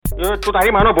તું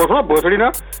તારી માનો ભોસડો ભોસડીના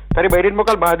તારી બૈરીને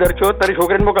મોકલ બહાદર ચોથ તારી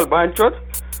છોકરીને મોકલ ભાન ચોથ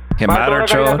કે માદર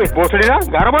ચોથ ભોસડીના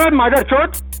ગારો બોલ માદર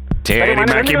ચોથ તેરી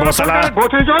માકી ભોસડા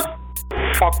ભોસડી ચોથ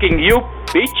fucking you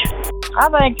bitch. I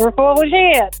think you're full of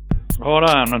shit. Hold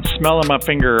on, I'm smelling my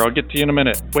finger. I'll get to you in a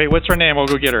minute. Wait, what's her name? I'll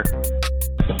go get her.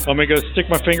 Want me to go stick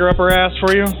my finger up her ass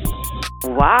for you?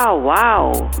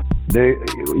 Wow.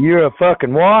 You're a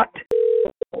fucking what?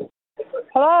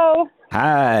 Hello?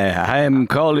 Hi, I'm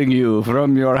calling you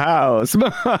from your house.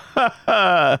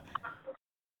 I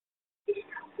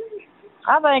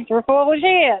think you're full of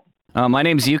shit. My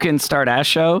name's You Can Start Ass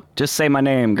Show. Just say my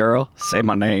name, girl. Say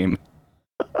my name.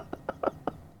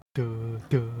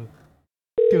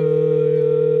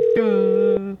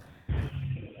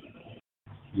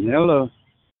 Hello.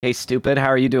 Hey, stupid, how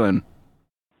are you doing?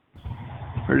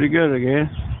 Pretty good, I guess.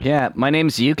 Yeah, my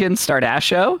name's You Can Start Ass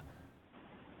Show.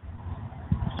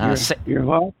 You're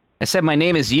what? I said my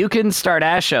name is You Can Start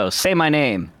Ass Show. Say my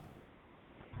name.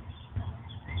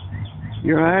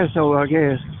 You're an asshole, I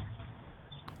guess.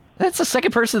 That's the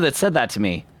second person that said that to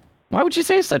me. Why would you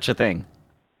say such a thing?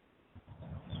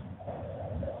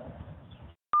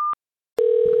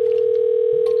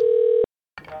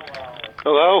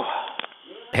 Hello?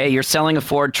 Hey, you're selling a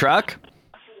Ford truck?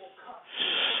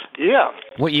 Yeah.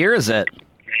 What year is it?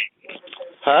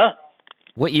 Huh?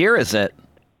 What year is it?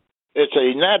 It's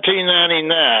a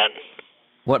 1999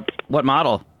 What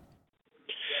model?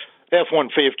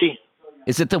 F-150.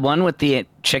 Is it the one with the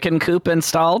chicken coop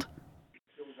installed?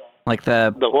 Like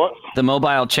The what? the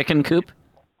mobile chicken coop?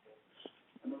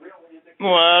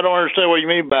 Well, I don't understand what you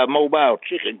mean by mobile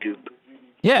chicken coop.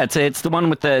 Yeah, it's the one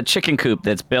with the chicken coop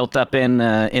that's built up in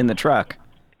the truck.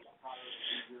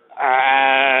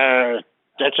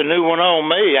 That's a new one on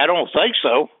me. I don't think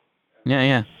so.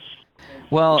 Yeah.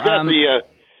 Well,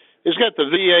 it's got the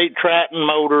V8 Triton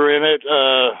motor in it,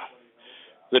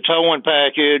 the towing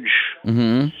package.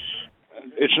 Mm-hmm.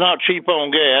 It's not cheap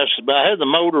on gas, but I had the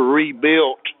motor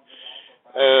rebuilt.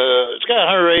 It's got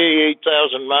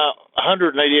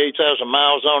 188,000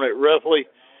 miles on it roughly,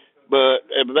 but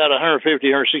at about 150,000,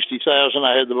 160,000,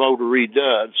 I had the motor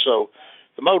redone. So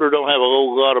the motor don't have a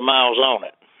whole lot of miles on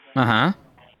it. Uh-huh.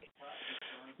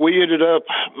 We ended up,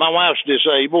 my wife's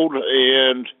disabled,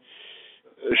 and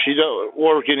she don't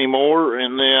work anymore,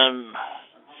 and then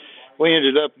we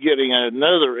ended up getting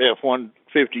another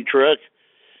F-150 truck,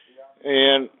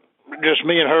 and just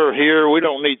me and her here. We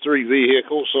don't need three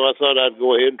vehicles, so I thought I'd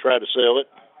go ahead and try to sell it.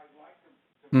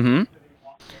 Mm-hmm.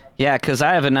 Yeah, because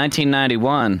I have a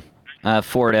 1991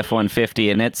 Ford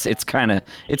F-150, and it's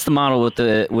the model with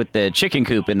the chicken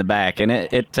coop in the back, and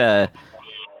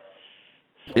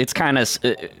it's kind of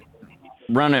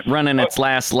running its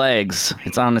last legs.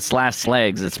 It's on its last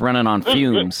legs. It's running on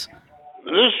fumes.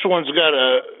 This one's got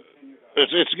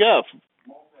it's got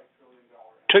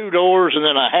 2 doors and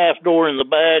then a half door in the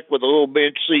back with a little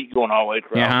bench seat going all the way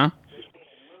across. Yeah.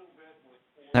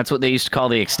 That's what they used to call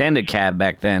the extended cab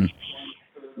back then.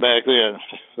 Back then.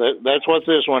 That's what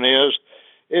this one is.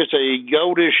 It's a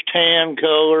goldish tan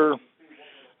color.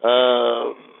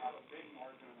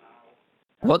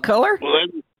 What color?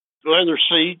 Leather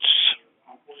seats.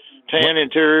 Tan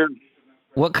interior.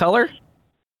 What color?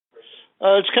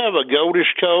 It's kind of a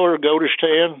goldish color, goldish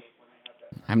tan.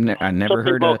 I never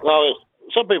heard of.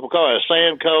 Some people call it a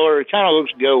sand color. It kind of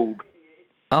looks gold.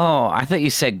 Oh, I thought you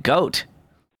said goat.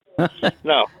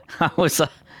 No. I was a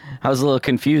little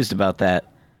confused about that.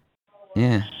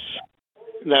 Yeah.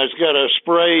 Now it's got a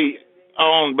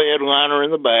spray-on bed liner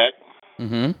in the back.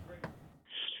 Mm-hmm.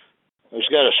 It's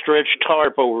got a stretched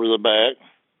tarp over the back.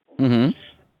 Mm-hmm.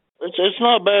 It's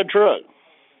not a bad truck.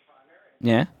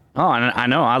 Yeah. Oh, I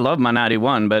know. I love my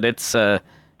 91, but it's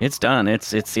done.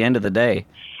 It's the end of the day.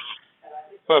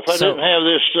 Well, if I didn't have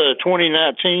this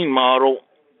 2019 model,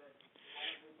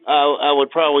 I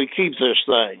would probably keep this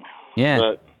thing. Yeah.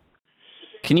 But,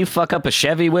 can you fuck up a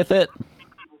Chevy with it?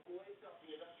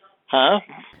 huh?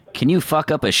 Can you fuck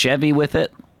up a Chevy with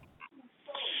it?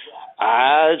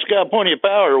 It's got plenty of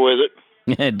power with it.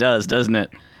 It does, doesn't it?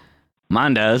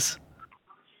 Mine does.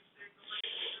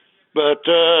 But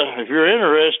if you're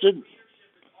interested,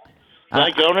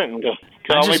 think on it and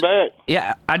call me back.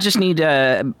 Yeah, I just need.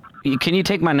 Can you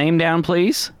take my name down,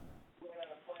 please?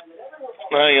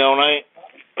 Hang on, I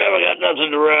got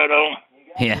nothing to write on.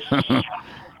 Yeah.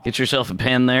 Get yourself a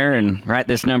pen there and write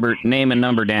this name and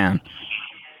number down.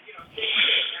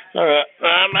 All right,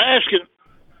 I'm asking.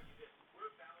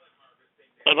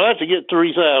 I'd like to get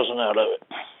 3,000 out of it.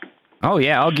 Oh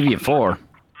yeah, I'll give you 4.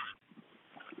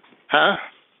 Huh?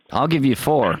 I'll give you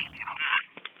 4.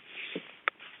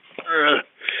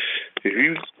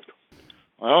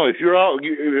 If you're all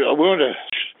willing to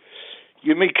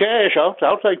give me cash. I'll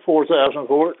take $4,000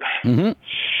 for it. Mm-hmm.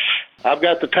 I've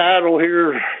got the title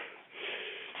here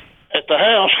at the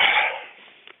house.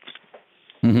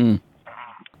 Mm-hmm.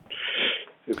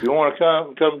 If you want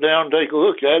to come down and take a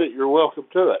look at it, you're welcome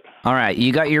to it. All right,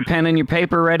 you got your pen and your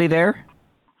paper ready there?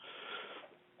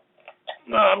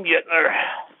 No, I'm getting there.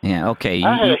 Yeah, okay.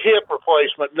 I had a hip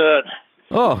replacement done.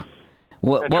 Oh,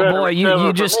 well, And trying to boy, you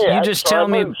recover just from that, just so I tell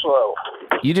me move slow.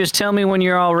 you just tell me when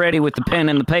you're all ready with the pen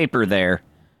and the paper there.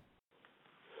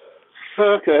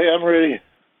 Okay, I'm ready.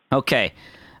 Okay,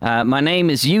 my name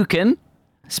is Yukin,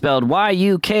 spelled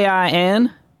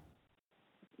Y-U-K-I-N.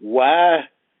 Y-U-K-I-N.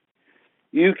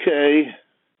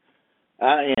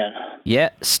 Yeah,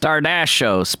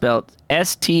 Stardasho, spelled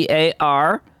S-T-A-R-D-A-S-C-H-O.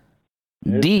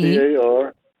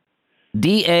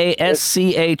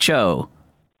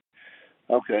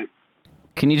 Okay.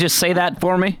 Can you just say that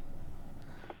for me?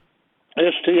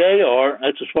 S-T-A-R,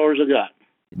 that's as far as I got.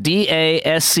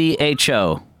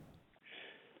 D-A-S-C-H-O.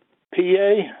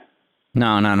 P-A?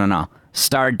 No.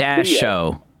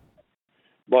 Stardasho.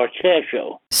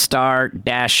 Barchasho.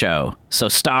 Stardasho. So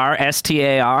star,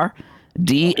 S-T-A-R,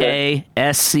 D-A-S-C-H-O.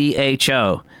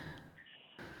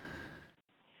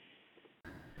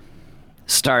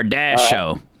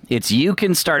 Stardasho. It's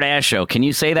Yukin Stardasho. Can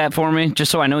you say that for me, just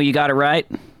so I know you got it right?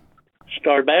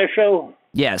 Stardasho?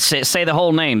 Yeah, say the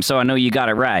whole name so I know you got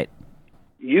it right.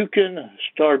 Yukin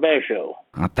Stardasho.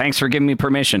 Thanks for giving me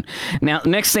permission. Now,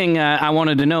 next thing I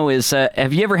wanted to know is,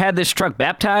 have you ever had this truck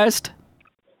baptized?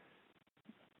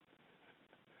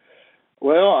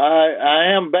 Well,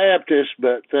 I am Baptist,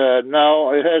 but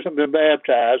no, it hasn't been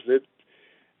baptized. It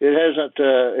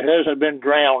hasn't been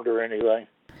drowned or anything.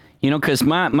 You know, because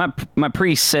my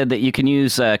priest said that you can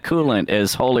use coolant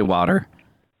as holy water,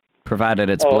 provided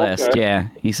it's blessed. Okay. Yeah,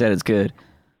 he said it's good.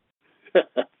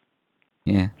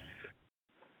 Yeah.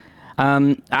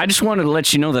 I just wanted to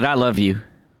let you know that I love you.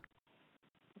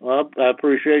 Well, I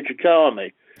appreciate you calling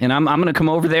me. And I'm gonna come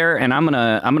over there and I'm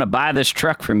gonna buy this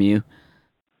truck from you.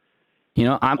 You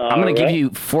know, I'm gonna give you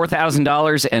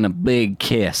 $4,000 and a big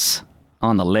kiss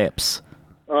on the lips.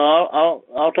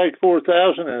 I'll take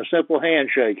 4,000 and a simple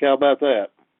handshake. How about that?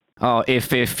 Oh,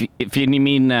 if you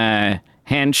mean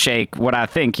handshake, what I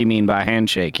think you mean by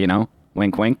handshake, you know,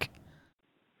 wink, wink.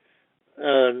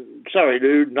 Sorry,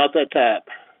 dude, not that type.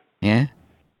 Yeah.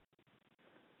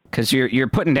 Because you're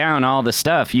putting down all the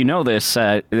stuff. You know this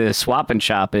Swap and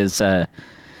Shop is a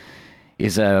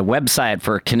website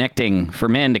for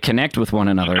men to connect with one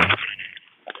another.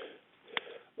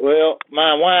 Well,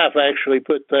 my wife actually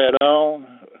put that on,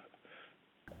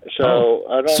 so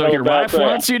I don't know. So your about wife that.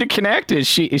 wants you to connect? Is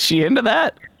she into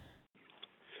that?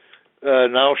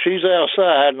 No, she's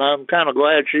outside, and I'm kind of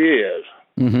glad she is.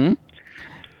 Mm-hmm.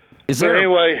 But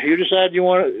anyway, you decide you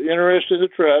want interested in the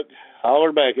truck,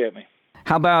 holler back at me.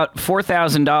 How about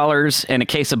 $4,000 and a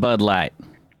case of Bud Light?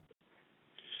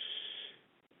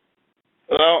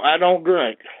 Well, I don't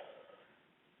drink.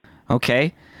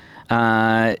 Okay.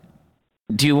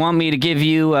 Do you want me to give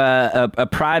you a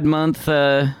Pride Month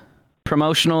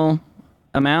promotional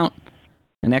amount?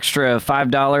 An extra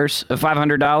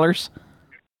 $500?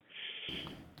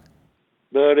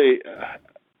 Buddy,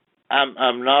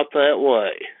 I'm not that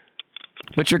way.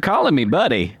 But you're calling me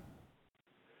buddy.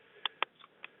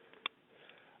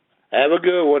 Have a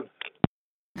good one.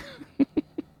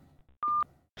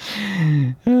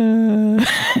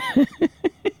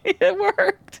 It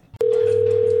worked.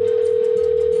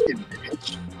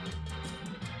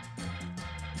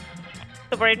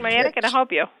 Super 8 Marietta, can I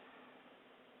help you?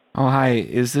 Oh, hi.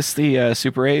 Is this the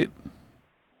Super 8?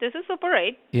 This is Super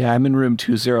 8. Yeah, I'm in room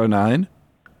 209.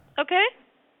 Okay.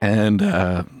 And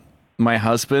my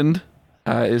husband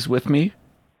is with me.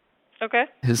 Okay.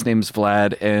 His name's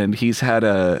Vlad, and he's had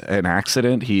an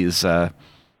accident. He's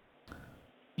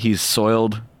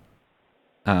soiled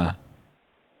the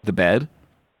bed.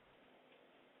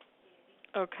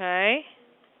 Okay.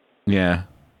 Yeah.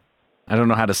 I don't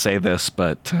know how to say this,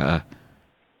 but I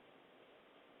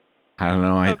don't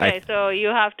know. Okay, so you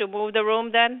have to move the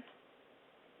room then?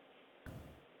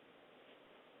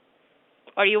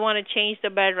 Or you want to change the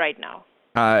bed right now?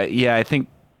 Yeah, I think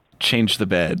change the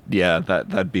bed. Yeah,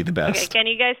 that'd be the best. Okay, can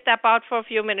you guys step out for a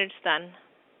few minutes then?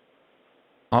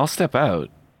 I'll step out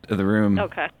of the room.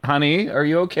 Okay. Honey, are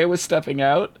you okay with stepping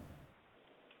out?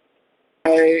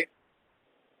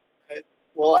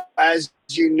 Well, as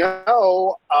you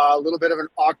know, a little bit of an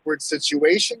awkward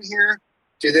situation here.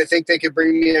 Do they think they could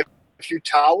bring me a few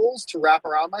towels to wrap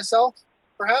around myself,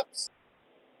 perhaps?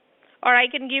 Or I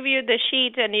can give you the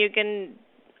sheet and you can,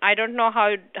 I don't know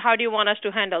how do you want us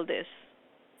to handle this?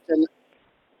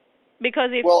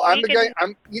 Because if well, I'm we the can,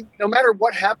 guy. No matter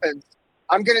what happens,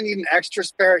 I'm going to need an extra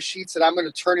spare of sheets that I'm going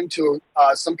to turn into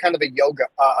some kind of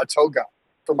a toga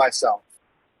for myself.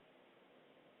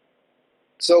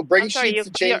 So bring I'm sorry, sheets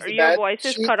to change the your bed. voice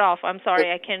is cut off. I'm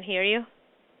sorry, I can't hear you.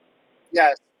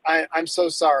 Yes, I'm so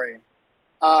sorry.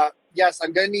 Yes,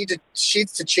 I'm going to need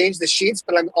sheets to change the sheets,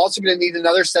 but I'm also going to need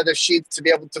another set of sheets to be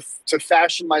able to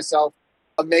fashion myself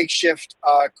a makeshift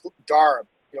garb,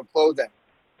 clothing.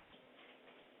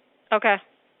 Okay.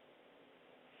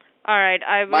 All right,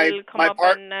 I will come up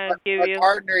and give you.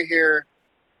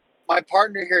 My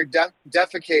partner here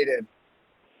defecated.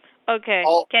 Okay.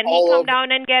 Can he come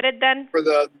down and get it then? For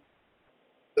the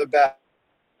bed.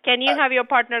 Can you have your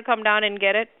partner come down and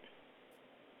get it?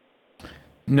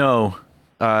 No.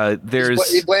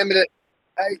 He blamed it.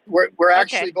 We're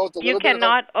actually both a little You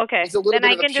cannot. bit. He's a little then bit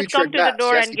I of can a just putrid come to mess. the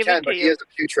door Yes, and he give can, it to but you. he is a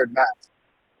putrid mess.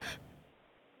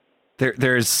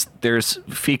 There's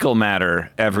fecal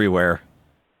matter everywhere.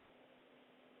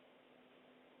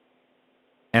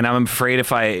 And I'm afraid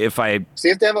if I See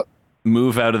if they have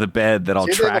move out of the bed that I'll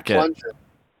see if they have a track it. plunger.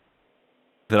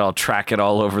 That I'll track it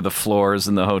all over the floors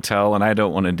in the hotel, and I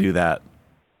don't want to do that.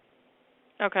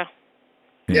 Okay.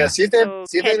 Yeah, see if they So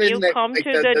see if can they you didn't come like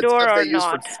to the the door stuff or they use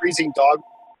not? for freezing dog.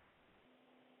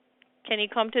 Can you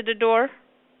come to the door?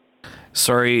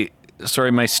 Sorry,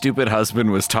 my stupid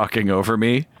husband was talking over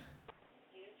me.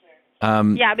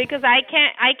 Yeah, because I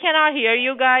cannot hear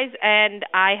you guys, and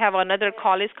I have another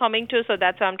call is coming too, so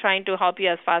that's why I'm trying to help you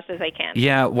as fast as I can.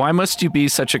 Yeah, why must you be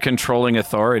such a controlling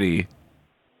authority?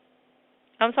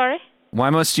 I'm sorry? Why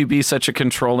must you be such a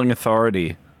controlling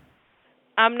authority?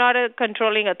 I'm not a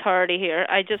controlling authority here.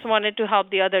 I just wanted to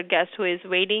help the other guest who is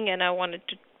waiting, and I wanted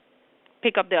to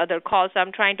pick up the other calls.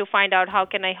 I'm trying to find out how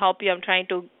can I help you. I'm trying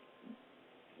to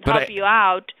help you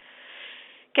out.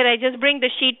 Can I just bring the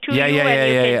sheet to you and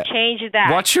you can change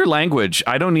that? Watch your language.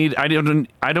 I don't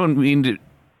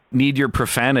need your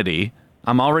profanity.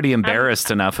 I'm already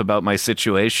embarrassed enough about my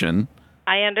situation.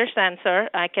 I understand, sir.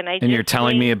 And you're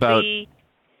telling me about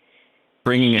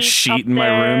bringing a sheet in my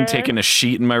room, taking a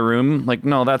sheet in my room? Like,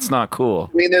 no, that's not cool.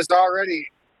 I mean, there's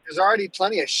already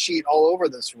plenty of sheet all over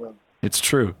this room. It's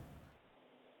true.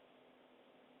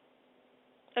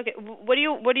 Okay, what do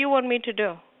you want me to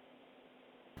do?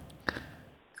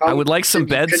 I would like some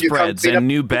bedspreads and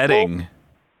new bedding.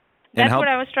 That's what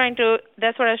I was trying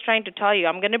to tell you.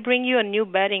 I'm going to bring you a new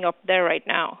bedding up there right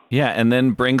now. Yeah, and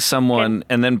then bring someone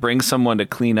to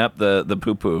clean up the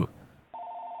poo-poo.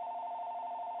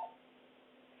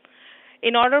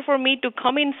 In order for me to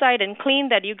come inside and clean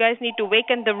that, you guys need to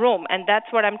vacate the room, and that's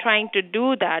what I'm trying to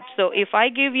do that. So if I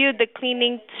give you the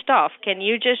cleaning stuff, can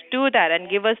you just do that and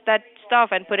give us that stuff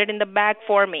and put it in the bag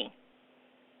for me?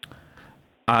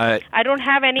 I don't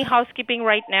have any housekeeping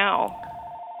right now.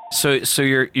 So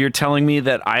you're telling me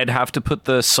that I'd have to put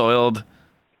the soiled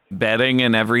bedding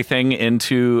and everything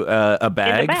into a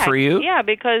bag for you? Yeah,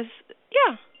 because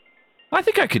I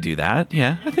think I could do that.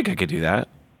 Yeah, I think I could do that.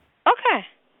 Okay.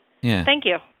 Yeah. Thank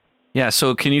you. Yeah,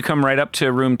 so can you come right up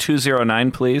to room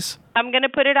 209, please? I'm going to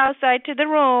put it outside to the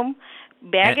room,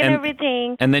 bag and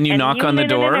everything. And then you knock on the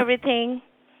door? And everything.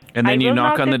 And then you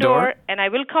knock on the door? And I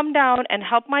will come down and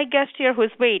help my guest here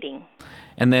who's waiting.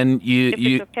 And then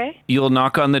you'll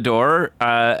knock on the door.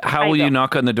 How will you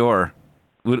knock on the door?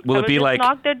 Will it be like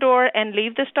knock the door and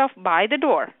leave the stuff by the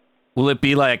door? Will it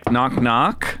be like knock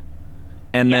knock,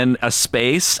 and then a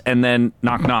space, and then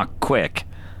knock knock quick?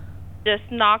 Just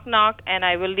knock knock, and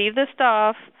I will leave the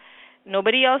stuff.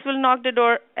 Nobody else will knock the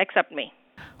door except me.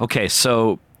 Okay,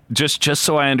 so just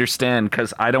so I understand,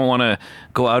 because I don't want to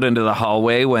go out into the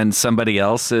hallway when somebody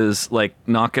else is like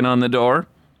knocking on the door.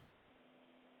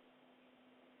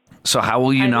 So how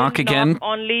will you knock again? Knock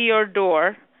only your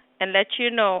door and let you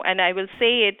know, and I will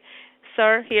say it,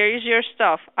 sir, here is your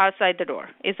stuff outside the door.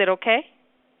 Is it okay?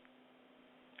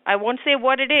 I won't say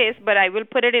what it is, but I will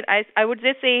put it in. I would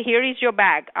just say, here is your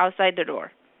bag outside the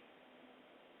door.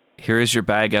 Here is your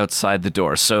bag outside the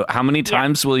door. So how many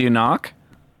times will you knock?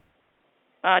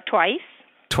 Twice.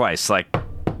 Twice, like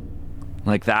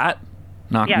that?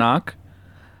 Knock, knock?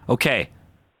 Okay,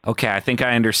 I think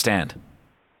I understand.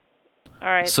 All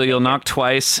right. So you'll knock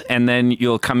twice, and then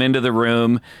you'll come into the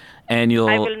room, and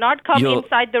I will not come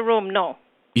inside the room, no.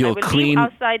 You'll I will clean leave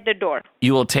outside the door.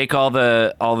 You will take all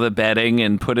the bedding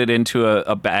and put it into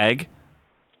a bag?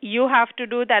 You have to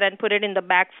do that and put it in the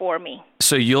bag for me.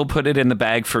 So you'll put it in the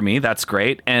bag for me. That's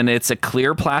great. And it's a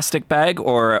clear plastic bag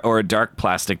or a dark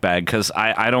plastic bag? Because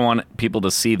I don't want people to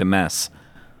see the mess.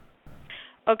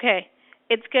 Okay.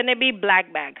 It's going to be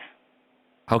black bag.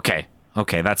 Okay,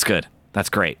 that's good. That's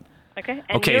great. Okay.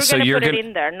 And you're going to put it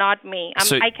in there, not me.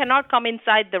 I cannot come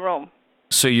inside the room.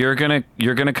 So you're gonna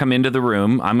come into the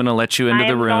room. I'm gonna let you into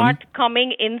the room. I'm not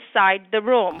coming inside the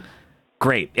room.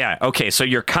 Great. Yeah. Okay. So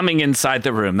you're coming inside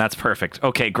the room. That's perfect.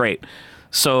 Okay. Great.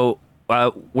 So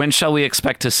when shall we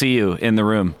expect to see you in the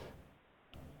room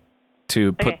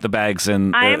to put the bags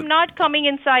in? I am not coming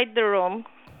inside the room.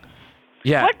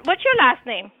 Yeah. What's your last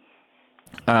name?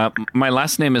 My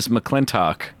last name is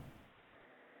McClintock.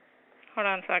 Hold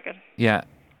on a second. Yeah.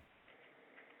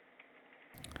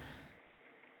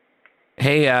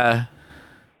 Hey,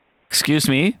 excuse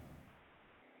me?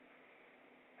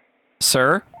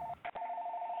 Sir?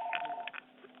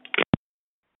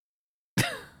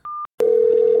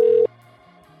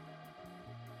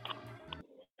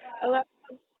 Hello?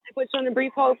 Put you on a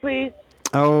brief hold, please.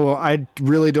 Oh, I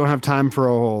really don't have time for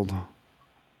a hold.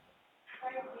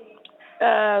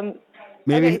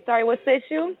 Maybe. Okay, sorry, what's the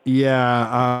issue?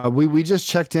 Yeah, we just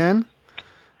checked in.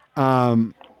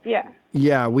 Yeah.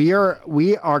 Yeah, we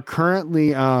are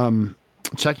currently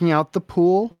checking out the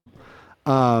pool.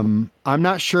 I'm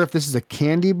not sure if this is a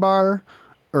candy bar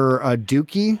or a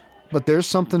dookie, but there's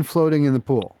something floating in the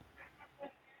pool.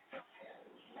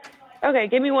 Okay,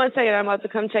 give me 1 second. I'm about to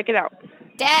come check it out.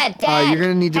 Dad, You're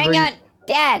gonna need to hang bring on.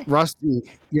 Dad.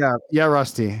 Rusty. Yeah,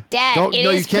 Rusty. Dad, no, it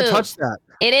is you can't poo. touch that.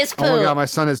 It is poo. Oh my god, my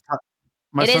son has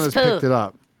picked it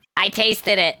up. I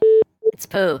tasted it. It's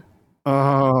poo.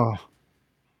 Oh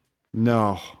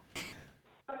no.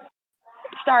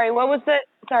 Sorry, what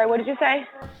did you say?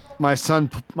 My son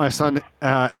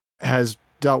has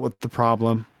dealt with the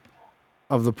problem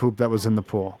of the poop that was in the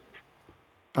pool.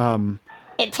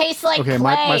 It tastes like okay,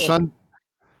 clay. my son.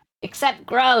 Except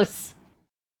gross.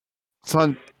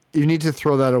 Son, you need to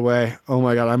throw that away. Oh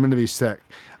my god, I'm gonna be sick.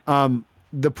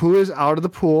 The poo is out of the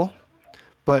pool,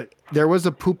 but there was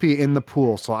a poopy in the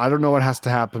pool, so I don't know what has to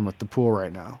happen with the pool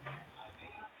right now.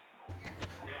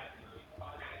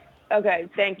 Okay,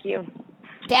 thank you.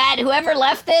 Dad, whoever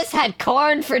left this had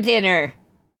corn for dinner.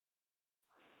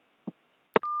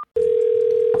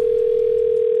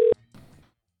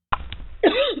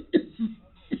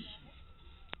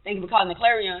 Thank you for calling the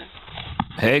Clarion.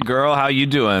 Hey, girl, how you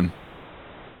doing?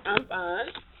 I'm fine.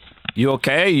 You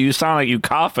okay? You sound like you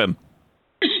coughing.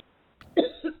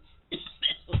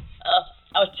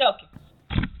 I was choking.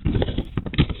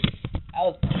 I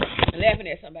was laughing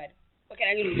at somebody. What can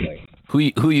I do for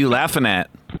you? Who you laughing at?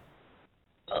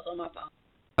 I was on my phone.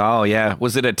 Oh yeah,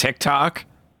 was it a TikTok?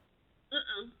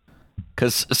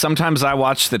 Because sometimes I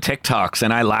watch the TikToks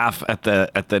and I laugh at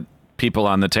the people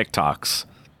on the TikToks.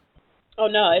 Oh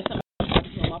no, it's on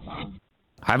my phone.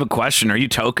 I have a question. Are you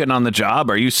toking on the job?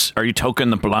 Are you toking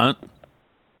the blunt?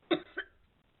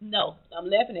 No, I'm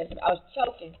laughing at somebody. I was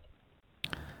choking.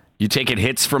 You taking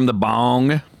hits from the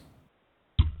bong?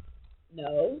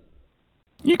 No.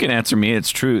 You can answer me.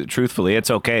 It's true. Truthfully, it's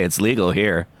okay. It's legal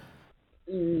here.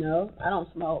 No, I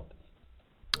don't smoke.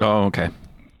 Oh, okay.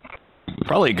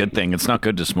 Probably a good thing. It's not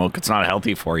good to smoke. It's not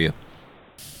healthy for you.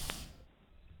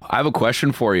 I have a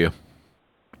question for you.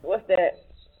 What's that?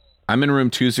 I'm in room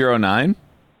 209.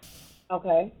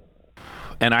 Okay.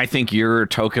 And I think you're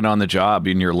token on the job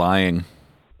and you're lying.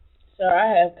 Sir, I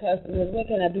have customers. What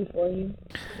can I do for you?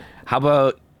 How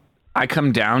about I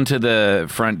come down to the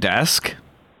front desk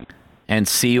and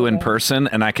see you in person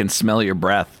and I can smell your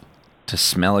breath to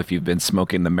smell if you've been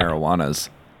smoking the marijuanas.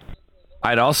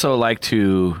 I'd also like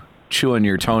to chew on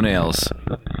your toenails.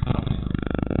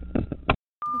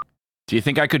 Do you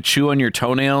think I could chew on your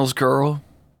toenails, girl?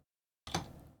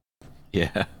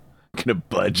 Yeah. Gonna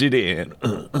budge it in.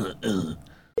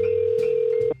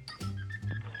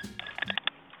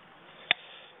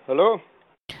 Hello?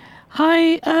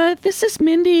 Hi, this is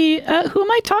Mindy. Who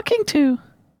am I talking to?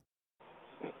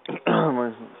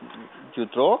 You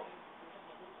throw?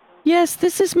 Yes,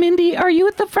 this is Mindy. Are you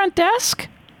at the front desk?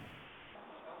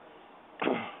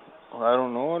 I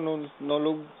don't know. No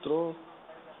look throw.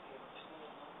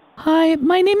 Hi,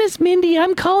 my name is Mindy.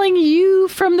 I'm calling you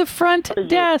from the front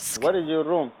desk. What is your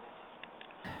room?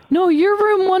 No, you're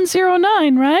room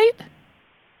 109, right?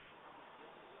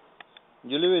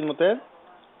 You live in motel?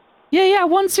 Yeah,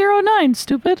 109,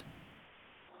 stupid.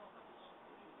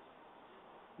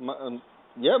 My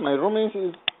room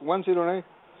is 109.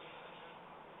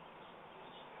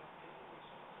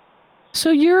 So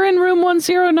you're in room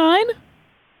 109?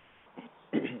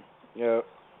 Yeah,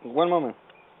 one moment.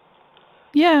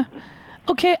 Yeah.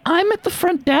 Okay, I'm at the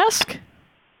front desk.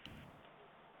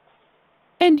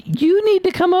 And you need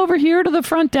to come over here to the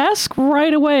front desk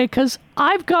right away, because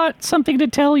I've got something to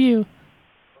tell you.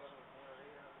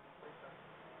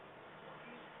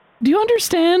 Do you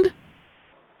understand?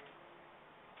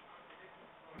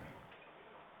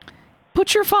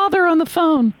 Put your father on the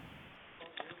phone.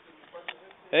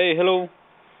 Hey, hello.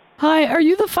 Hi, are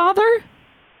you the father?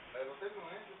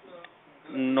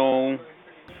 No.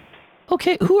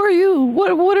 Okay, who are you?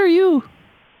 What are you?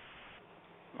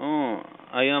 Oh,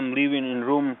 I am living in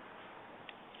room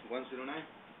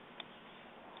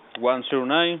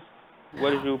 109.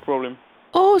 What is your problem?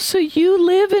 Oh, so you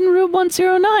live in room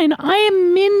 109. I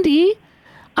am Mindy.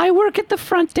 I work at the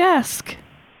front desk.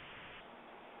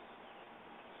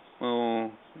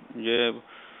 Oh, yeah.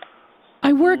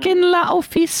 I work in La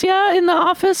Oficia in the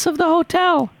office of the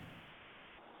hotel.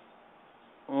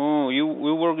 Oh, you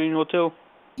work in hotel?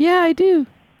 Yeah, I do.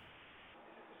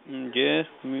 Yes,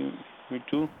 me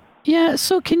too. Yeah,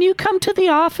 so can you come to the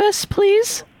office,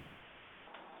 please?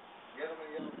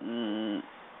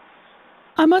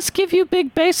 I must give you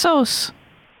big pesos.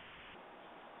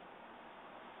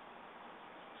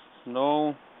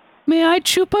 No, May I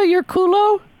chupa your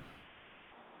culo?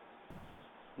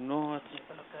 no.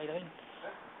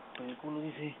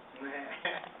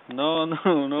 No,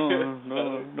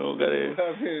 Gary.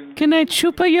 Can I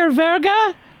chupa your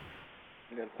verga?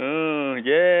 Oh,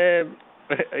 yeah.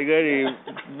 I got it.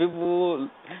 People.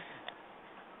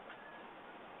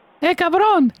 Hey,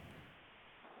 cabrón.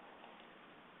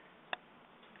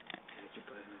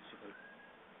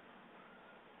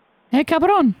 Hey,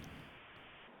 cabrón.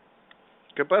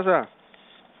 ¿Qué pasa?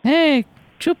 Hey,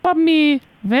 chupa mi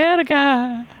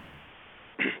verga.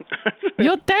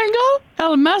 Yo tengo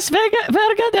el más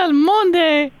verga del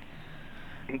mundo.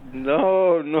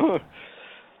 No.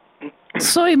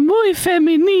 Soy muy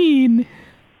femenino.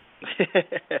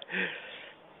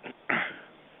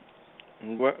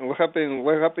 What happened?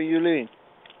 What happened, you living?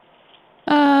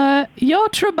 Yo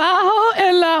trabajo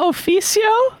en la oficio,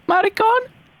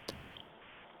 maricón.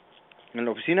 ¿En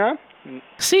la oficina?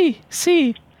 Sí.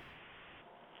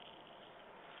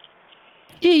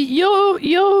 Y yo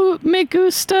me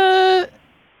gusta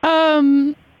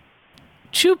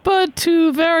chupa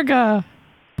tu verga,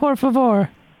 por favor.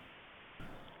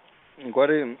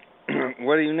 What is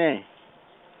your name?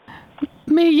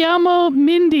 Me llamo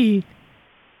Mindy.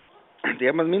 ¿Te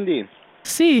llamas Mindy?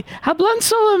 Sí, hablan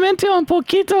solamente un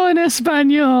poquito en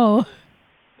español.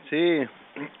 Sí.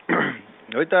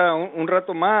 Ahorita un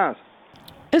rato más.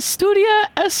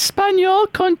 Estudia español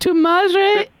con tu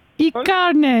madre y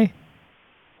carne.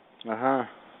 Ajá.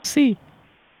 Sí.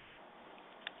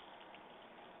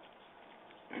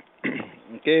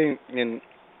 Okay,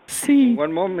 sí.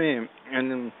 One moment,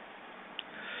 and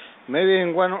maybe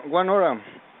in one hora.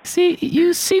 Sí,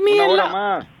 you see me Una hora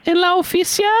más. en la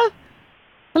oficina,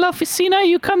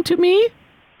 you come to me.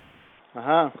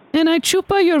 Ajá. And I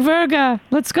chupa your verga.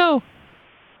 Let's go.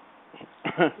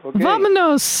 Okay.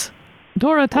 Vámonos.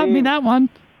 Dora taught me that one.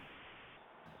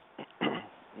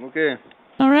 Okay.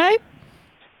 All right?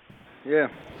 Yeah.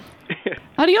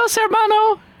 Adios,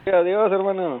 hermano. Yeah, adios,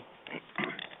 hermano.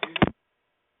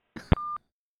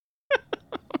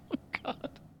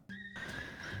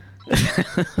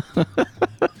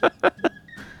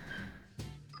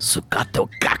 Su gato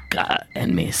caca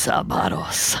en mis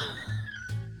zapatos.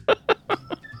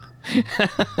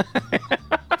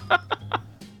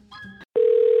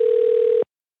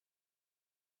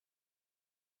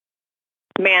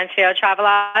 Mansfield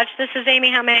Travelodge. This is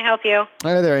Amy. How may I help you?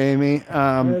 Hi there, Amy.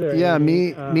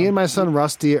 Me and my son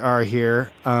Rusty are here.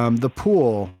 The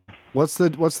pool. What's the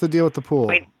deal with the pool?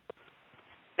 Wait,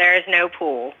 there is no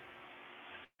pool.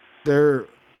 There's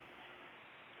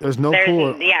no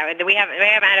pool. Yeah, we haven't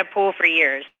had a pool for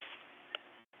years.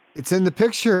 It's in the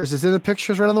pictures. It's in the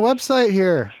pictures right on the website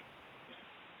here.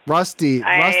 Rusty.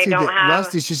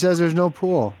 She says there's no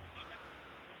pool.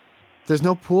 There's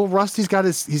no pool. Rusty's got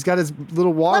his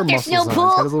little water muscles on. He's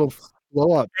got his little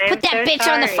blow up. Put that bitch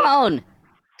on the phone.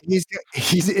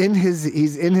 He's in his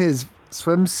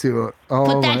swimsuit. Oh,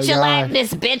 Put that my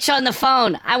gelatinous bitch on the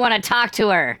phone. I want to talk to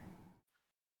her.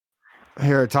 God.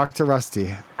 Here, talk to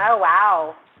Rusty. Oh,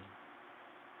 wow.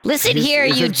 Listen here,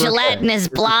 you gelatinous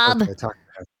blob.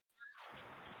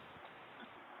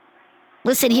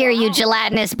 Listen here, you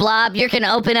gelatinous blob. You're going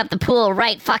to open up the pool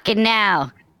right fucking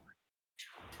now.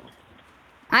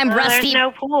 I'm Rusty. There's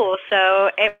no pool, so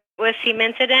it was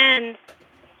cemented in.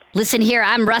 Listen here,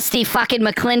 I'm Rusty fucking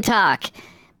McClintock.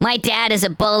 My dad is a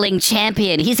bowling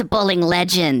champion. He's a bowling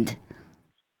legend.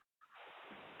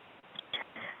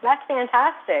 That's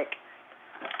fantastic.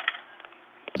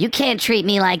 You can't treat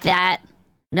me like that.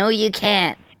 No, you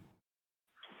can't.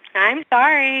 I'm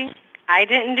sorry. I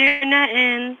didn't do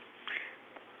nothing.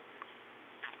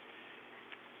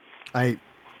 I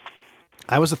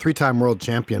was a 3-time world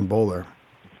champion bowler.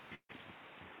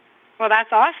 Well,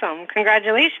 that's awesome.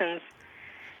 Congratulations.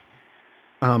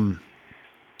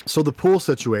 So the pool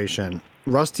situation.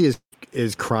 Rusty is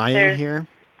is crying There's- here.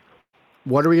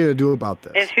 What are we gonna do about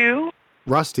this? Is who?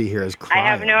 Rusty here is I crying.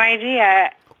 have no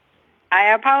idea. I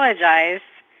apologize.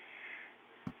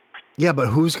 Yeah, but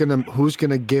who's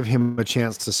gonna give him a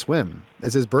chance to swim?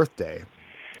 It's his birthday.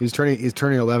 He's turning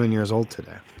 11 years old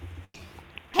today.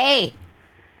 Hey,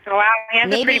 Wow, he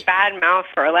has a pretty bad mouth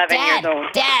for 11 years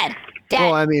old. Dad.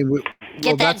 Well, I mean,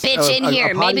 Get that that's- bitch in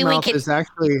here. A potty Maybe we mouth could- is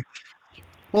actually.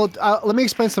 Well, let me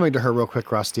explain something to her real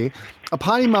quick, Rusty. A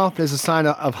potty mouth is a sign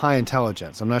of high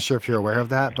intelligence. I'm not sure if you're aware of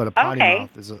that, but a potty Okay.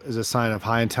 mouth is a sign of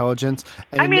high intelligence.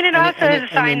 I mean, it also is a sign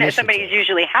that initiative. somebody's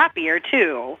usually happier,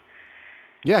 too,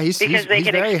 Yeah, he's because they he's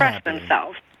can very express happy.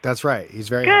 themselves. That's right. He's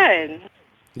very happy.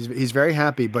 Good. He's very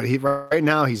happy, but right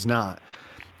now he's not.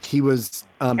 He was.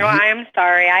 Well, I'm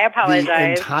sorry. I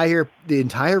apologize. The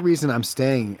entire reason I'm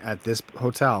staying at this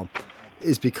hotel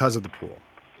is because of the pool.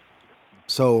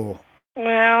 So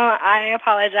Well, I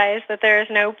apologize that there is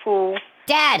no pool.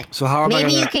 Dad, So how am I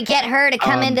maybe gonna- you could get her to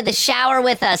come um, into the shower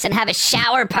with us and have a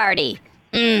shower party.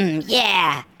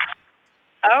 Yeah.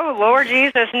 Oh, Lord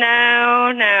Jesus,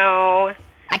 no, no.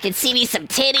 I can see me some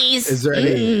titties. Is there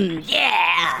any-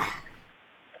 Yeah.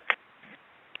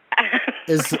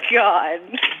 is God.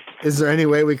 is there any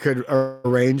way we could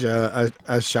arrange a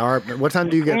shower? What time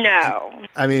do you get? No.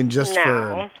 I mean, just No.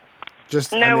 for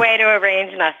just No way to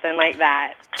arrange nothing like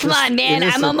that. Come on, man.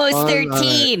 I'm almost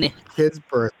 13. Kid's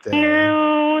birthday.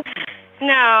 No.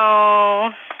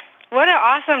 No. What an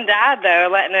awesome dad, though,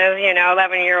 letting his,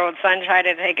 11-year-old son try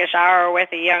to take a shower with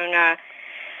a young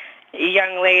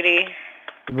lady.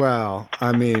 Well,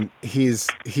 I mean, he's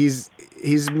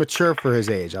mature for his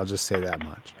age. I'll just say that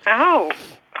much. Oh.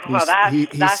 Well, He's-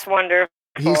 that's wonderful.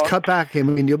 He's cut back. I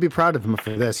mean, you'll be proud of him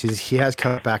for this. He has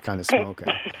cut back on his smoking.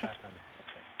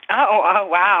 Oh,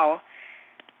 wow.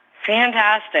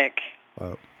 Fantastic.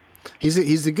 Well, he's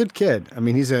a good kid. I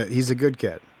mean, he's a good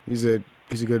kid. He's a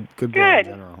good boy in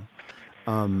general.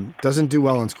 Doesn't do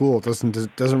well in school. Doesn't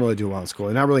really do well in school.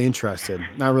 Not really interested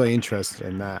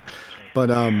in that. But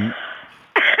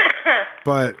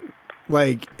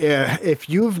like, if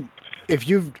you've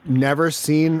never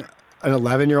seen an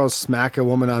 11-year-old smack a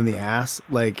woman on the ass,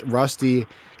 like Rusty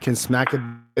can smack a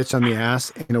bitch on the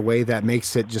ass in a way that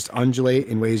makes it just undulate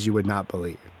in ways you would not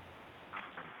believe.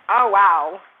 Oh,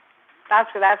 wow. That's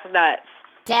nuts.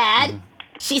 Dad,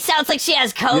 she sounds like she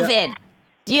has COVID.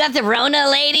 Do you have the Rona,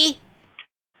 lady?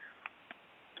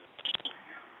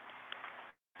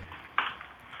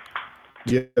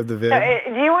 Do you have the So, vid?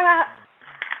 do you want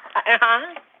to...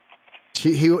 Uh-huh.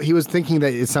 He was thinking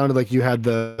that it sounded like you had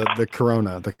the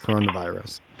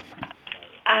coronavirus.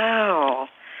 Oh.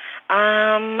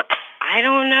 I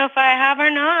don't know if I have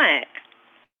or not.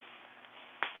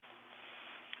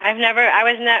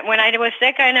 When I was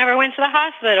sick, I never went to the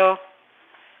hospital.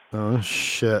 Oh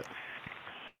shit!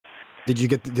 Did you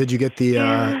get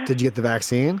the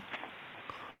vaccine?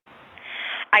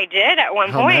 I did at one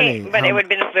How point, many? but it would have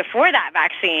been before that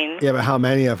vaccine. Yeah, but how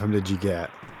many of them did you get?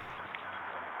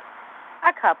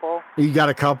 A couple. You got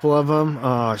a couple of them.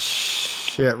 Oh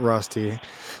shit, Rusty.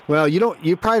 Well, you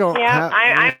probably don't. Yeah, have,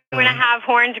 I'm going to have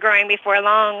horns growing before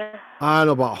long. I don't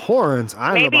know about horns. I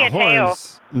don't Maybe know a about tail.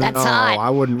 horns. That's no, hot. I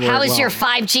wouldn't. How is well, your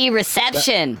 5G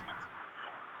reception?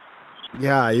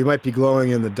 Yeah, you might be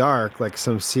glowing in the dark like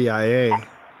some CIA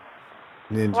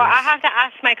ninjas. Well, I have to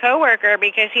ask my coworker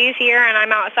because he's here and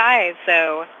I'm outside,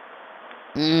 so...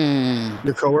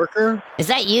 Your coworker? Is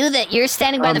that you that you're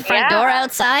standing by the front door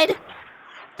outside?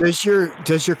 Does your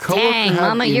coworker Dang, have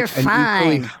Mama, you're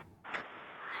fine.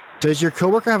 Does your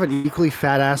coworker have an equally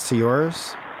fat ass to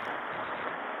yours?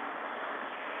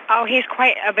 Oh, he's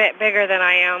quite a bit bigger than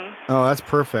I am. Oh, that's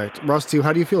perfect. Rusty,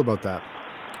 how do you feel about that?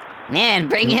 Man,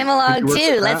 bring him Did along you work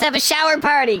too. with Let's that? have a shower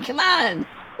party. Come on.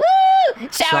 Woo!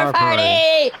 Shower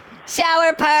party!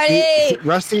 Shower party!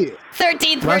 Rusty 13th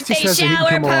Rusty birthday says that he can shower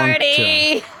come along,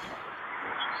 party!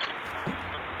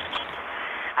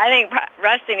 I think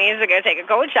Rusty needs to go take a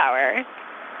cold shower.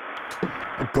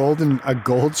 a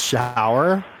gold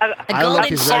shower? A I don't know if golden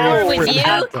he's shower ready with for you?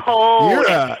 that.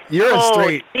 Cold. You're a Cold.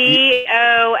 straight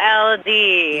COLD.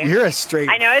 You're a straight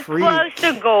I know it's freak. close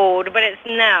to gold, but it's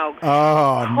no.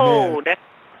 Oh, Cold. man.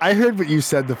 I heard what you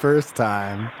said the first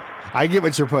time. I get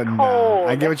what you're putting down.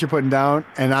 I get what you're putting down,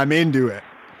 and I'm into it.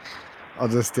 I'll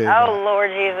just stay. Oh,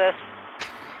 Lord Jesus.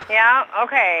 Yeah,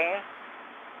 okay.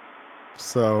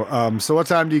 So what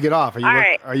time do you get off? Are you All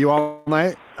right. Are you all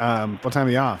night? What time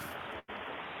are you off?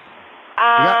 We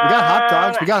got hot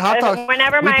dogs. We got hot dogs.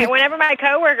 Whenever my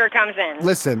coworker comes in.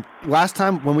 Listen, last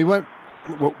time when we went,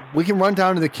 we can run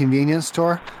down to the convenience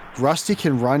store. Rusty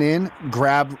can run in,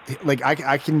 grab, like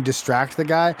I can distract the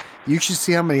guy. You should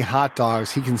see how many hot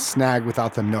dogs he can snag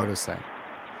without them noticing.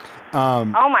 Oh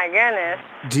my goodness.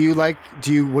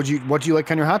 What do you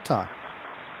like on your hot dog?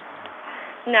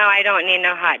 No, I don't need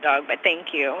no hot dog, but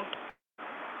thank you.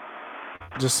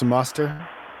 Just some mustard?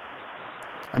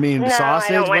 I mean, No,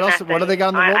 sausage. I don't want What else? nothing. What do they got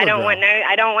on the roller I don't grill? want no.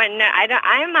 I don't want no.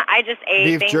 I just ate.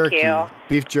 Beef thank jerky. you.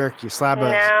 Beef jerky. Slab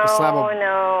of.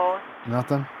 No.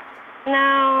 Nothing.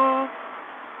 No.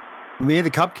 We had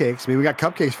the cupcakes. I mean, we got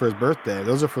cupcakes for his birthday.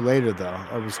 Those are for later, though.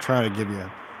 I was trying to give you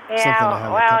something to Yeah.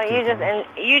 have. Well, a cupcake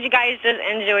you guys just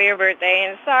enjoy your birthday,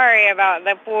 and sorry about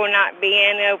the pool not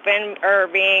being open or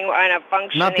being on a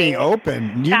functioning. Not being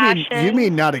open. You fashion.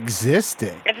 mean not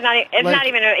existing? It's not. It's Like- not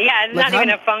even. It's like not even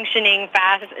I'm- a functioning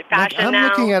fashion I'm now.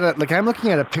 looking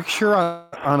at a picture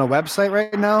on a website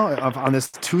right now on this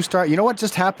 2-star. You know what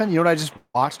just happened? You know what I just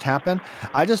watched happen?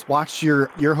 I just watched your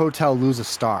hotel lose a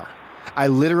star. I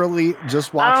literally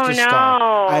just watched Oh a star.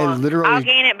 no! I'll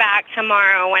gain it back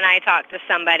tomorrow when I talk to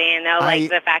somebody, and they'll like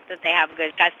the fact that they have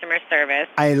good customer service.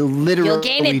 I literally You'll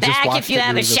gain it just back watched if you it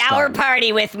have a lose shower star.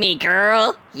 party with me,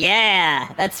 girl. Yeah,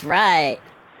 that's right.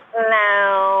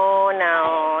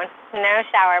 No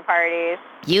shower parties.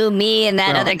 You, me, and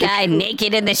that Well, other guy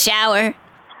naked in the shower,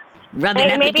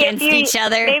 rubbing up against each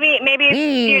other. Maybe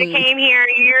if you came here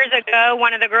years ago,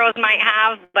 one of the girls might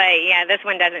have, but yeah, this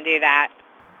one doesn't do that.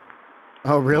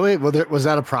 Oh, really? Was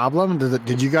that a problem?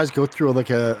 Did you guys go through like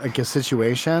a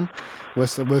situation with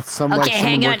some Okay,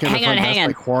 hang on, working at the front desk,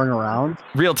 like whoring around?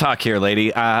 Real talk here,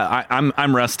 lady.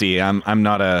 I'm Rusty. I'm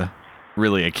not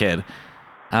really a kid.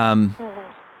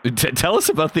 Tell us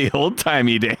about the old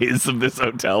timey days of this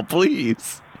hotel,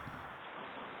 please.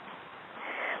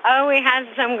 Oh, we had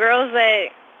some girls that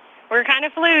were kind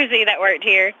of floozy that worked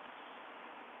here.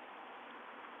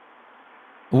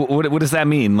 What does that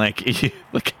mean? Like,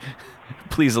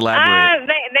 please elaborate.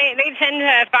 They tend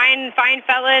to find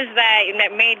fellas that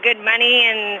made good money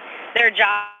in their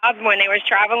job when they was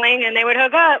traveling, and they would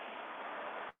hook up.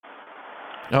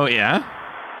 Oh yeah.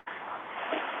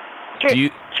 True, Do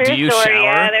you story. shower?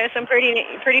 Yeah, there was some pretty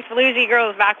floozy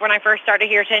girls back when I first started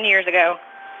here 10 years ago.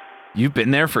 You've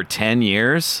been there for 10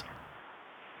 years?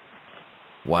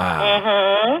 Wow.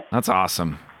 Mhm. That's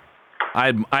awesome.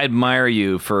 I admire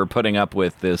you for putting up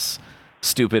with this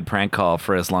stupid prank call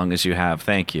for as long as you have.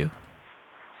 Thank you.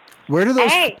 Where do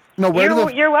those? Hey,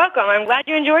 where you're welcome. I'm glad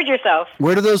you enjoyed yourself.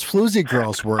 do those floozy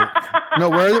girls work? No,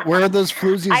 where are those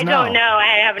floozies I now? don't know. I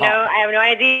have no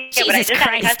idea. But I Jesus just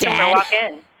Christ, had a customer Dad. walk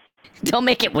in. Don't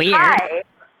make it weird. Hi.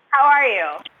 How are you?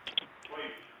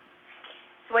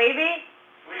 Sweeby?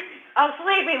 Oh,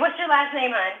 Sleepy. What's your last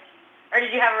name, hon? Or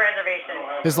did you have a reservation?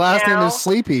 His last name No? is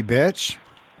Sleepy, bitch.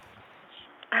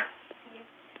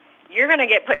 You're going to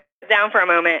get put down for a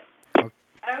moment.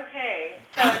 Okay.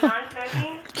 So,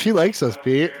 non-smoking? She likes us,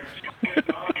 Pete.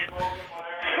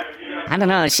 I don't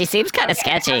know. She seems kind of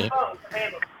sketchy.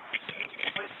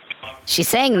 She's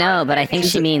saying no, but I think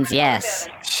she means yes.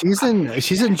 She's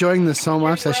enjoying this so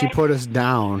much that she put us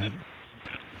down.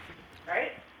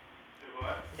 Right?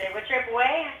 Say, what trip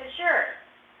away? I said, sure.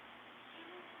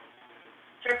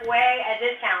 Trip away at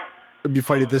discount. It'd be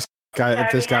funny if this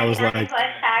guy was like, plus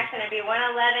tax, and it'd be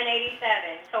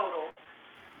 $111.87 total.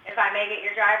 If I may get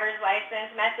your driver's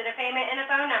license, method of payment, and a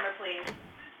phone number,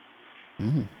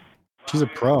 please. she's a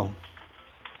pro.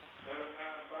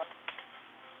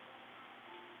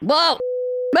 Whoa!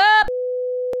 Boop!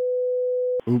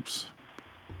 Oops.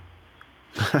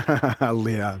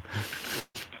 Leon.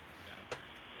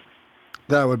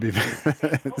 That would be.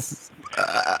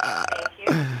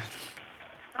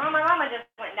 Oh, my mama just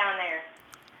went down there.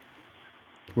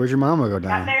 Where'd your mama go Got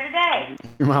down? there today.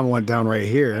 Your mama went down right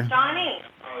here. Shawnee.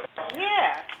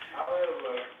 Yeah.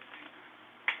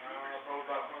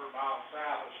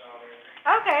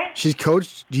 Okay. She's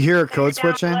coach. Do you hear her code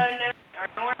switching?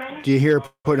 Do you hear her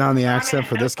putting on the accent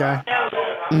for this guy?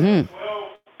 Mm-hmm.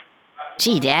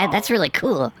 Gee, Dad, that's really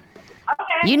cool.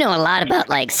 You know a lot about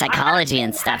like psychology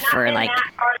and stuff for like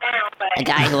a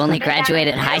guy who only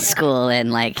graduated high school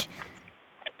and like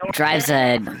drives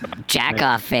a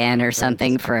jack-off van or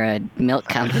something for a milk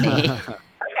company.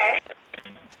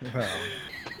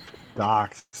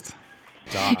 Doxed.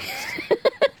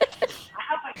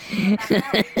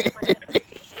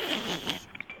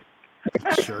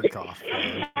 Jerk off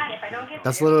van.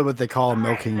 That's literally what they call a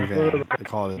milking van. They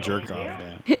call it a jerk off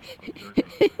van.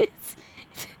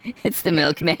 It's the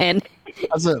milkman.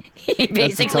 That's a He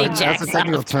basically that's jacks a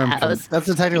technical off term. cows. That's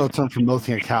a technical term for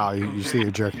milking a cow. You see,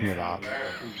 you're jerking it off.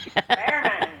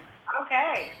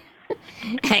 Okay.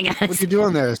 Hang on. What you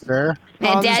doing there, sir?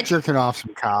 Man, Oh, I'm Dad- just jerking off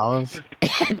some cows.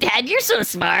 Dad, you're so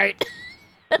smart.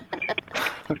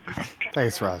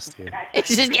 Thanks, Rusty. It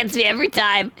just gets me every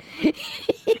time.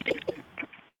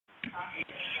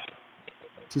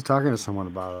 She's talking to someone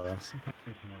about us. I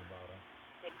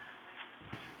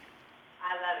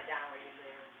love it down where you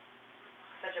live.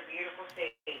 Such a beautiful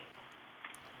state.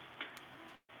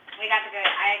 We got to go.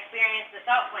 I experienced the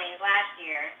salt plains last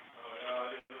year.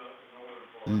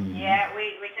 Yeah,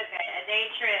 we took a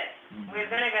day trip. We were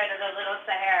gonna go to the Little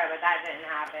Sahara, but that didn't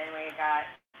happen. We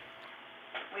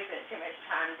spent too much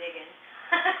time digging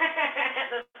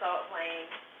the salt plains.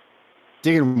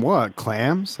 Digging what?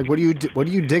 Clams? Like, what do you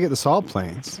dig at the salt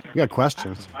plains? You got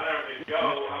questions.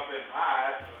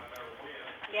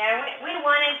 Yeah, we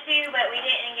wanted to, but we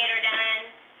didn't get her done.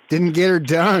 Didn't get her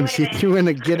done. She threw in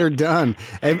a get her done.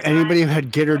 Anybody who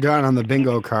had get her done on the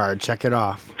bingo card, check it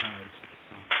off.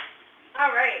 All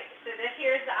right, so this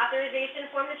here is the authorization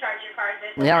form to charge your card.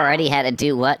 This We already had to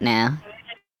do what now?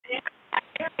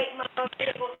 most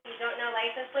vehicles, if you don't know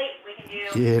license plate, we can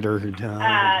do Get her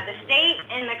done. the state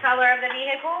and the color of the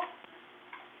vehicle.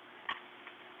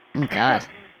 Oh, God.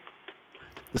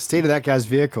 The state of that guy's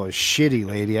vehicle is shitty,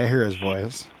 lady. I hear his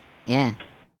voice. Yeah.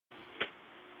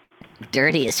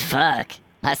 Dirty as fuck.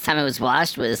 Last time it was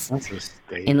washed was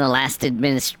in the last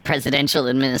presidential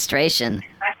administration.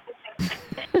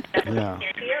 Yeah.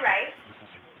 Here to your right.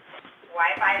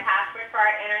 Wi-Fi password for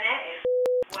our internet is.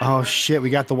 Oh shit, we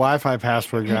got the Wi-Fi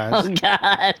password, guys. Oh,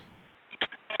 God.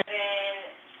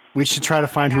 We should try to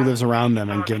find who lives around them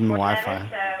and give them the Wi-Fi.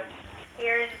 So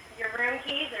here's your room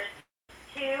keys. There's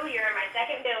two. You're in my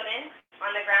second building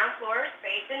on the ground floor,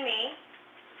 facing me.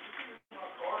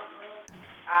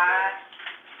 I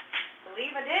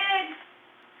believe I did.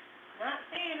 Not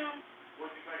seeing them.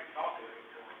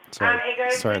 It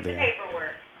goes Sorry, with the Leah.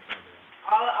 paperwork.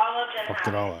 All of them Fucked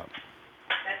have it all up.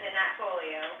 That's in that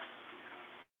folio.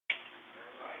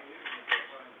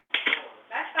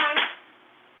 That's fine.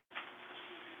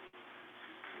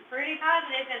 I'm pretty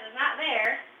positive because it's not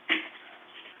there.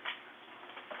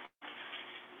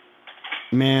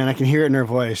 Man, I can hear it in her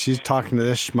voice. She's talking to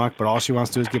this schmuck, but all she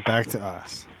wants to do is get back to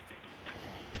us.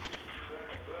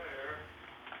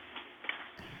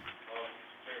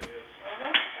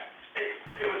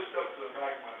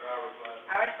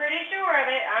 I was pretty sure of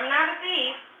it. I'm not a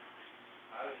thief.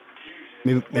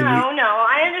 Maybe No,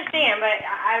 I understand, but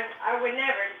I would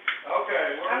never.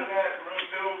 Okay,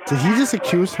 Did he just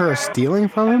accuse her of stealing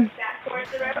from him? Towards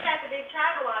the road at the big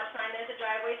travel lodge sign, there's a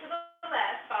driveway to the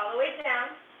left. Follow it down.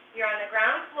 You're on the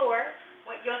ground floor.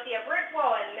 You'll see a brick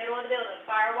wall in the middle of the building,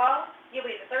 firewall. You'll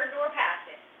be the third door past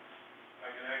it. I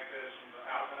can access from the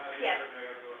outside? Yes. Or do I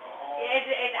gotta go to the hall?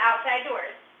 It's outside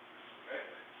doors.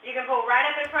 You can pull right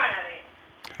up in front of it.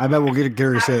 I bet we'll get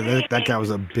her to say that guy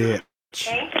was a bitch.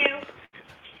 Thank you.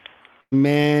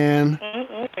 Man,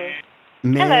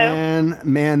 Hello.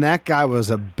 man, that guy was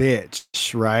a bitch,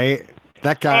 right?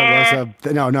 That guy was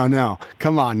a no.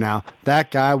 Come on now,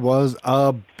 that guy was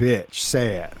a bitch.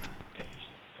 Say it.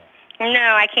 No,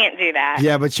 I can't do that.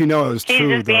 Yeah, but you know it was He's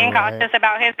true just though, being right? cautious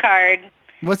about his card.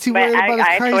 What's he But worried about his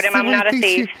I card? told He him I'm still not a thinks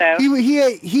thief, so.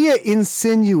 he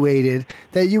insinuated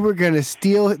that you were gonna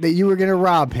steal, that you were gonna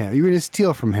rob him, you were gonna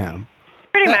steal from him.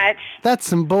 Pretty much. That's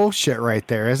some bullshit right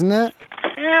there, isn't it?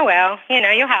 Oh, well,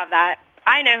 you'll have that.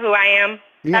 I know who I am.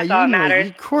 That's all that know, matters.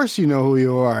 of course you know who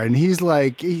you are. And he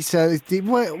says,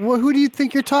 who do you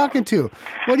think you're talking to?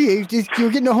 You're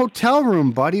getting a hotel room,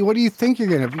 buddy. What do you think you're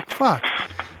going to, fuck.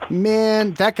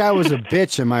 Man, that guy was a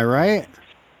bitch, am I right?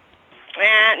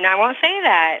 No, I won't say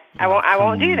that. I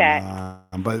won't do that.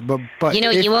 But You know,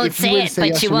 if- you won't if say were to it, but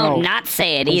yes you or won't no, not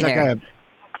say it was that either. guy-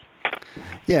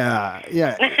 Yeah.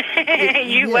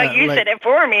 you like- said it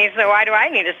for me, so why do I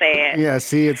need to say it? Yeah,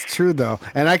 see, it's true though,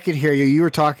 and I could hear you. You were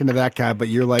talking to that guy, but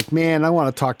you're like, man, I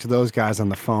want to talk to those guys on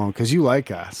the phone because you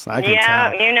like us. I can Yeah,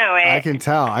 tell. you know it. I can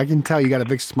tell. I can tell. You got a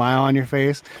big smile on your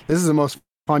face. This is the most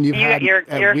fun you've had You're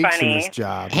at weeks funny. in this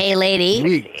job. Hey, lady.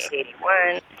 Weeks.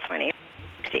 81, 20,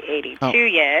 82, Oh.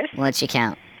 yes. What's your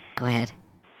count? Go ahead.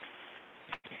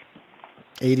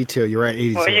 82. You're right.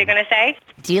 82. What was you going to say?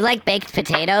 Do you like baked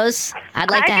potatoes?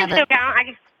 I'd like to have can still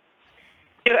count.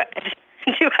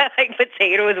 Do I like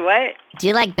potatoes? What? Do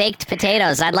you like baked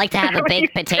potatoes? I'd like to have a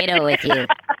baked potato with you.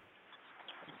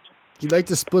 You'd like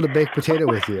to split a baked potato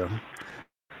with you.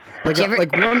 Like Did you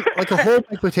ever- like a whole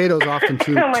baked potato is often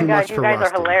too oh my too God, much you for guys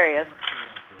Rusty. are hilarious.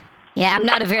 Yeah, I'm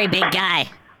not a very big guy.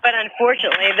 But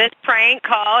unfortunately, this prank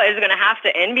call is going to have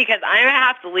to end because I'm going to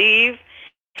have to leave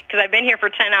because I've been here for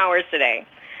 10 hours today.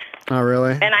 Oh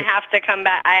really? And I have to come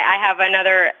back. I have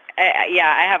another,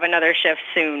 I have another shift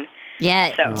soon.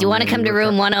 Yeah. So- Do you want to come to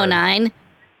room 109?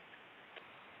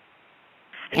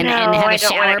 And have I a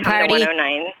don't shower want to come to party?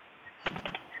 109.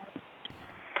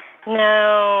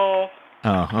 No.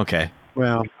 Oh, okay.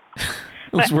 Well,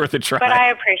 it was worth a try. But I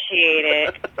appreciate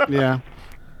it. Yeah.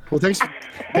 Well, thanks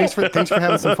for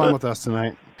having some fun with us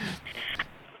tonight.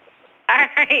 All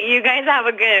right, you guys have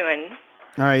a good one.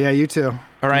 All right, yeah, you too.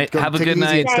 All right, have a take good it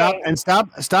easy night. and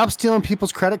stop stealing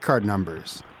people's credit card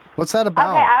numbers. What's that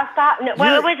about? Okay, I'll stop. No,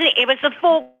 well, it was the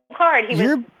full card. He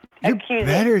was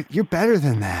accusing. You're better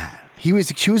than that. He was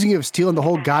accusing you of stealing the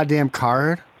whole goddamn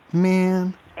card,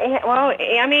 man. Well,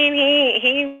 I mean,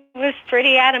 he was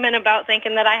pretty adamant about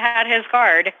thinking that I had his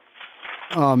card.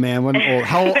 Oh man, how It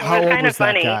was old kinda was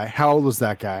that funny. guy? How old was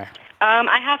that guy?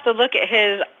 I have to look at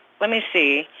his. Let me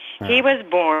see. He was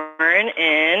born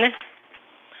in.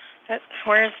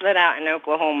 Where's that out in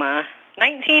Oklahoma?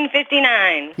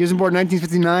 1959. He was born in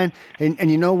 1959,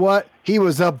 and you know what? He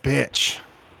was a bitch.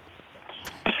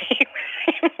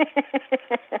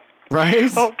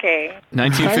 Right? Okay.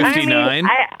 1959?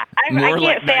 I More can't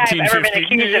like say I've ever been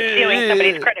accused of stealing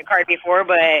somebody's credit card before,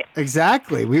 but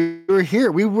Exactly. We were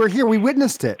here. We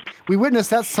witnessed it. We witnessed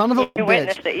that son of a bitch. You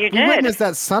witnessed it. You We did. witnessed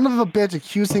that son of a bitch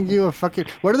accusing you of fucking.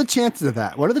 What are the chances of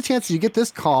that? What are the chances you get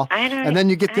this call and then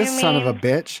you get this son of a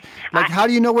bitch? Like, how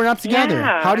do you know we're not together?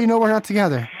 Yeah. How do you know we're not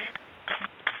together?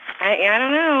 I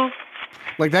don't know.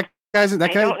 Like that guy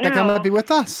might be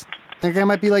with us. That guy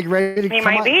might be like ready to He come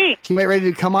might on. be. He might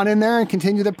ready to come on in there and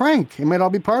continue the prank. He might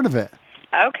all be part of it.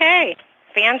 Okay.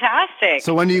 Fantastic.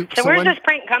 So when do you? So where's this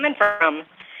prank coming from?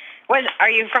 Are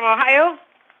you from Ohio?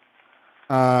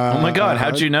 Oh my God,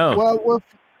 how'd you know? Well,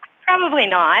 Probably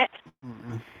not.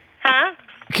 Huh?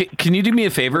 Can you do me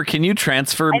a favor? Can you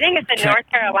transfer? I think it's in North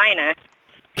Carolina.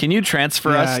 Can you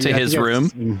transfer us to his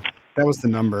room? That was the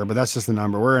number, but that's just the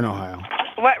number. We're in Ohio.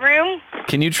 What room?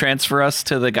 Can you transfer us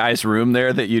to the guy's room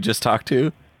there that you just talked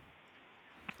to?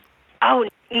 Oh,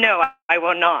 no, I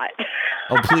will not.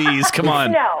 Oh, please, come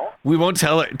on. No. We won't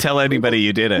tell anybody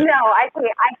you did it. No, I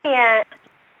can't.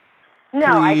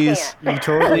 No, Please. I can't. You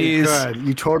totally Please. could.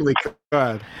 You totally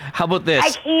could. How about this? I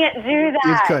can't do that.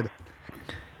 You could.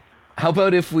 How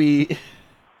about if we...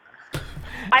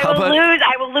 I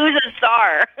will lose a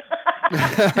star.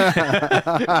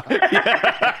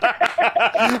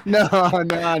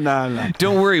 No.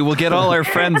 Don't worry, we'll get all our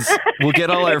friends. We'll get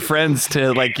all our friends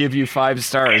to like give you 5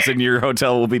 stars, and your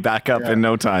hotel will be back up in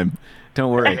no time.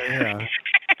 Don't worry.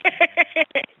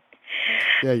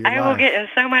 Yeah, you're I will get in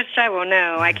so much trouble.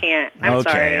 No, I can't. I'm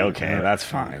sorry. Okay, that's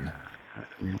fine.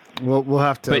 We'll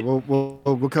have to we'll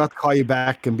have to call you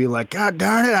back and be like, God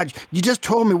darn it! You just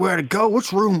told me where to go.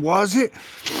 Which room was it?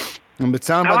 And it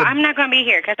sounded by the, I'm not going to be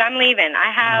here because I'm leaving.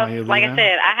 I have, you're like I leaving?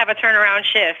 said, I have a turnaround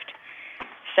shift.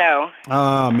 So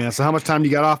Oh man! So how much time do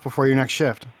you got off before your next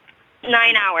shift?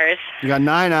 9 hours. You got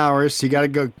 9 hours. So you gotta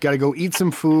go eat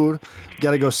some food. You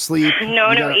gotta go sleep.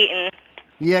 No You gotta- eating.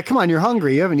 Yeah, come on. You're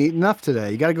hungry. You haven't eaten enough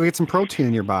today. You gotta go get some protein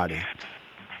in your body.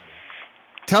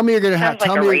 Tell me you're gonna have.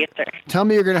 Sounds like a racer. Tell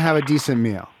me you're gonna have a decent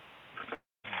meal.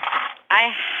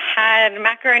 I had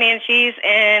macaroni and cheese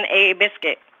and a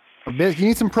biscuit. A bit. You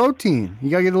need some protein. You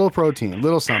gotta get a little protein, a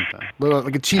little something, little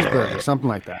like a cheeseburger, something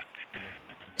like that.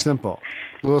 Simple,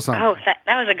 a little something. Oh,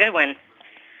 that was a good one.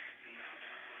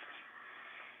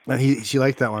 She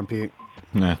liked that one, Pete.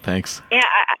 No, thanks. Yeah,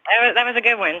 that was a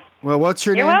good one. Well, what's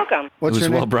your You're name? welcome. What's it was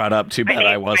your well name? brought up. Too bad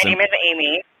I My wasn't. name is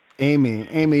Amy.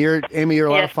 Amy, you're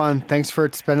a lot of Yes. fun. Thanks for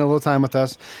spending a little time with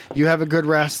us. You have a good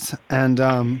rest, and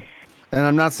I'm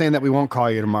not saying that we won't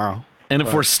call you tomorrow. And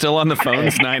if we're still on the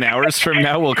phones 9 hours from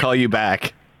now, we'll call you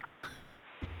back.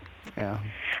 Yeah.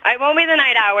 I won't be the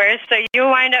night hours, so you'll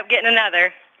wind up getting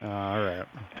another. All right.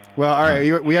 Well, all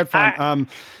right. We had fun.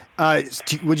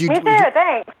 Would you? Me too,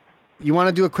 thanks. You want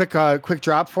to do a quick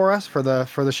drop for us for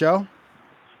the show?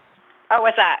 Oh,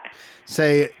 what's that?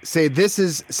 Say this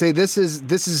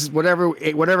is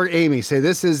whatever Amy. Say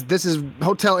this is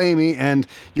Hotel Amy, and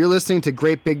you're listening to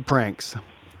Great Big Pranks.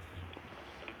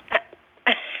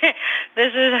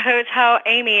 This is Hotel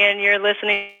Amy, and you're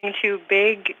listening to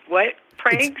Big what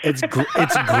pranks? It's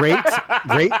great.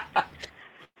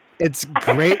 It's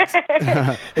great.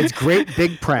 It's great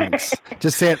big pranks.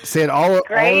 Just say it all.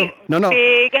 Great No.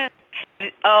 big.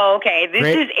 Oh, okay. This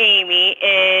Great. is Amy,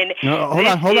 and No,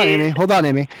 hold on,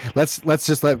 Amy. Let's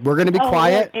just we're gonna be Oh,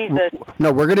 quiet. Jesus.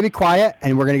 No, we're gonna be quiet,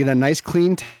 and we're gonna get a nice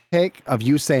clean take of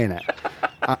you saying it.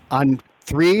 On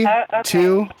 3, okay.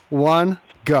 2, 1,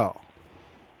 go.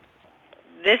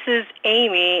 This is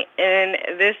Amy, and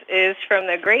this is from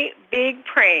the Great Big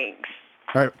Pranks.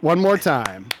 All right, one more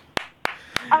time.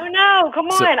 Oh no!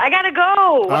 Come So- on, I gotta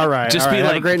go. All right. Just all be right,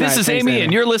 have a like, great this night. is Thanks, Amy,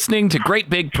 and you're listening to Great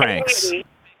Big Pranks.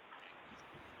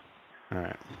 All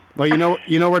right. Well, you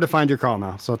know where to find your call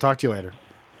now. So talk to you later.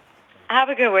 Have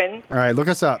a good one. All right. Look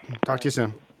us up. Talk to you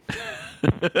soon.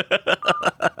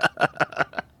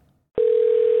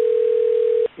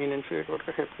 What can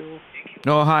I help you?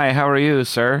 Oh, hi. How are you,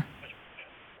 sir?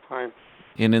 Fine.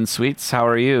 In Sweets, how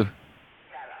are you?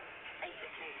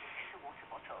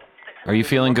 Are you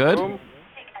feeling good? Room?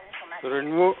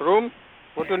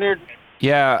 What do you need?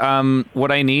 Yeah,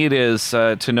 what I need is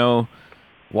to know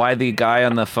why the guy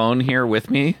on the phone here with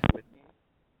me...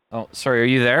 Oh, sorry, are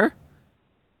you there?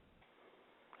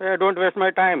 Hey, don't waste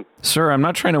my time. Sir, I'm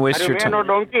not trying to waste Are your you time. man or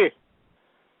donkey?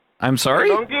 I'm sorry?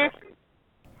 Donkey?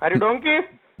 Are you donkey?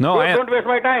 No, don't waste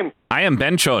my time. I am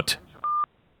Benchot.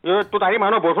 तू तारी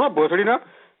मानो भोसडो भोसडी ना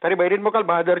तारी बहिणीन मोकल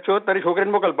बहादर चोत तारी छोकरीन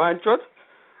मोकल बांध चोत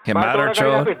हे मादर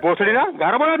चोत. भोसडी ना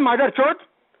गारा बोलत मादर चोत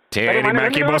तेरी माँ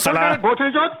की Bhosla. भोसडी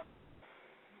चोत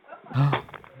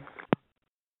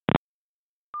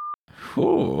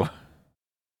Ooh.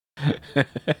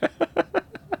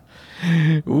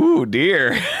 Ooh,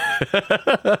 dear.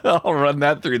 I'll run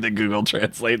that through the Google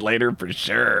Translate later for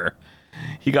sure.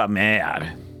 He got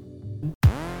mad.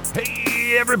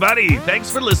 Hey, everybody. Thanks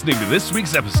for listening to this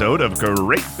week's episode of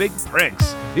Great Big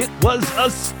Pranks. It was a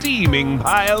steaming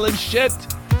pile of shit.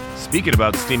 Speaking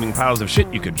about steaming piles of shit,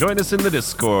 you can join us in the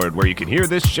Discord where you can hear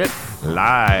this shit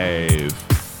live.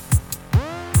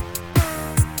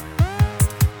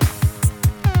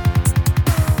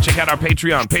 Check out our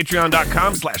Patreon,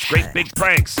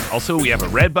 patreon.com/greatbigpranks. Also, we have a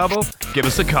Redbubble. Give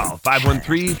us a call,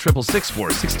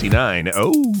 513-666-469.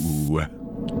 Oh.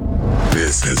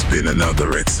 This has been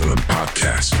another excellent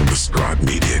podcast from the Scribe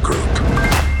Media Group.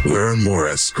 Learn more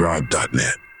at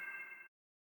scribe.net.